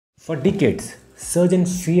For decades,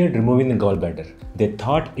 surgeons feared removing the gallbladder. They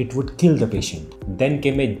thought it would kill the patient. Then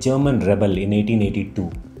came a German rebel in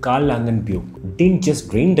 1882. Karl Langenbuch didn't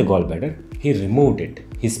just drain the gallbladder, he removed it.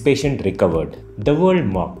 His patient recovered. The world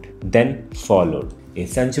mocked, then followed. A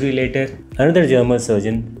century later, another German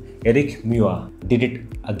surgeon, Erich Muir, did it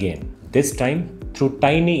again. This time through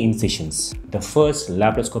tiny incisions, the first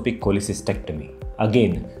laparoscopic cholecystectomy.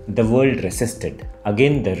 Again, the world resisted.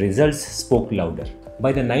 Again, the results spoke louder.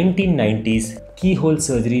 By the 1990s, keyhole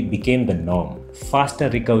surgery became the norm. Faster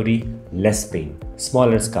recovery, less pain,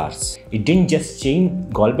 smaller scars. It didn't just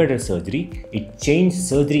change gallbladder surgery, it changed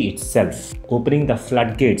surgery itself, opening the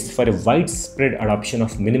floodgates for a widespread adoption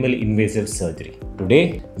of minimally invasive surgery.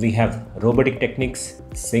 Today, we have robotic techniques,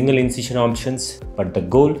 single incision options, but the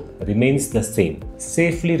goal remains the same: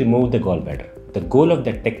 safely remove the gallbladder. The goal of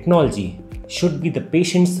the technology should be the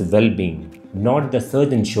patient's well-being, not the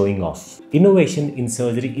surgeon showing off. Innovation in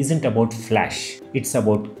surgery isn't about flash. It's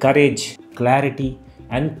about courage, clarity,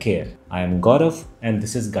 and care. I am Gaurav, and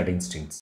this is Gut Instincts.